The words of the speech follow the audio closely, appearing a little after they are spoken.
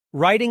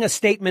Writing a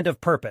Statement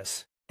of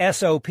Purpose,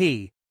 SOP,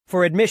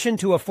 for admission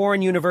to a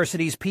foreign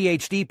university's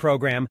Ph.D.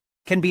 program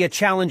can be a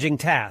challenging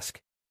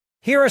task.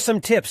 Here are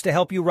some tips to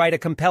help you write a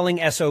compelling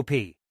SOP.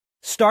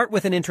 Start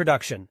with an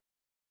introduction.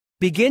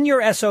 Begin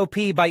your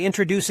SOP by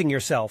introducing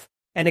yourself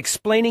and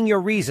explaining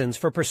your reasons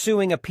for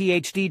pursuing a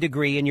Ph.D.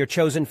 degree in your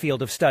chosen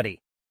field of study.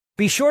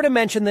 Be sure to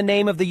mention the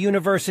name of the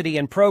university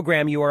and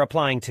program you are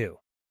applying to.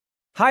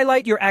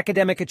 Highlight your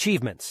academic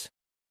achievements.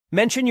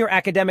 Mention your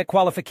academic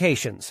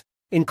qualifications,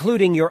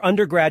 including your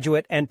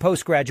undergraduate and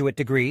postgraduate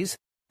degrees,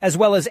 as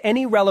well as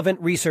any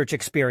relevant research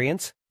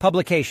experience,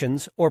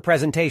 publications, or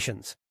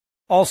presentations.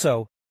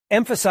 Also,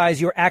 emphasize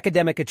your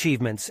academic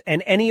achievements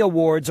and any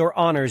awards or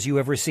honors you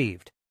have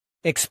received.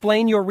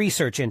 Explain your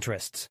research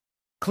interests.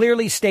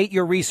 Clearly state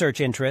your research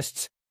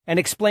interests and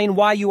explain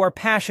why you are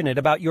passionate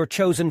about your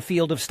chosen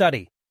field of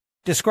study.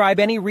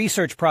 Describe any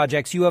research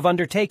projects you have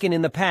undertaken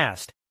in the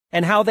past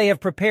and how they have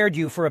prepared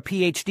you for a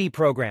Ph.D.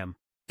 program.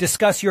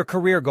 Discuss your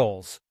career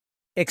goals.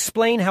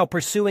 Explain how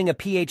pursuing a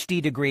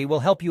Ph.D. degree will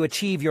help you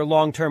achieve your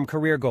long-term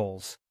career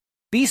goals.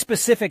 Be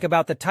specific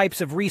about the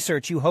types of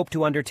research you hope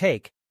to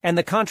undertake and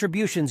the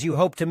contributions you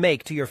hope to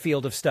make to your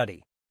field of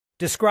study.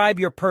 Describe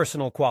your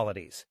personal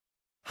qualities.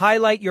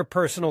 Highlight your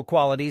personal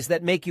qualities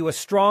that make you a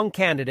strong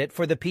candidate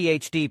for the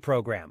Ph.D.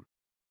 program.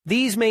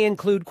 These may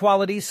include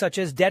qualities such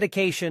as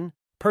dedication,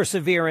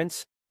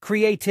 perseverance,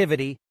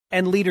 creativity,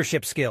 and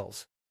leadership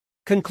skills.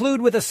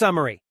 Conclude with a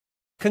summary.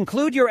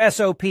 Conclude your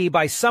SOP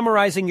by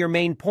summarizing your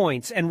main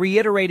points and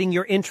reiterating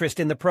your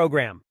interest in the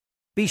program.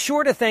 Be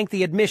sure to thank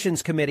the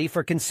admissions committee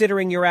for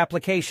considering your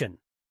application.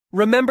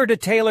 Remember to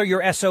tailor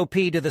your SOP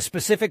to the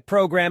specific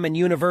program and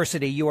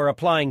university you are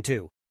applying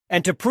to,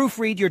 and to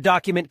proofread your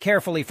document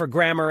carefully for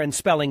grammar and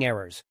spelling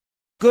errors.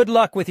 Good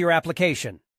luck with your application.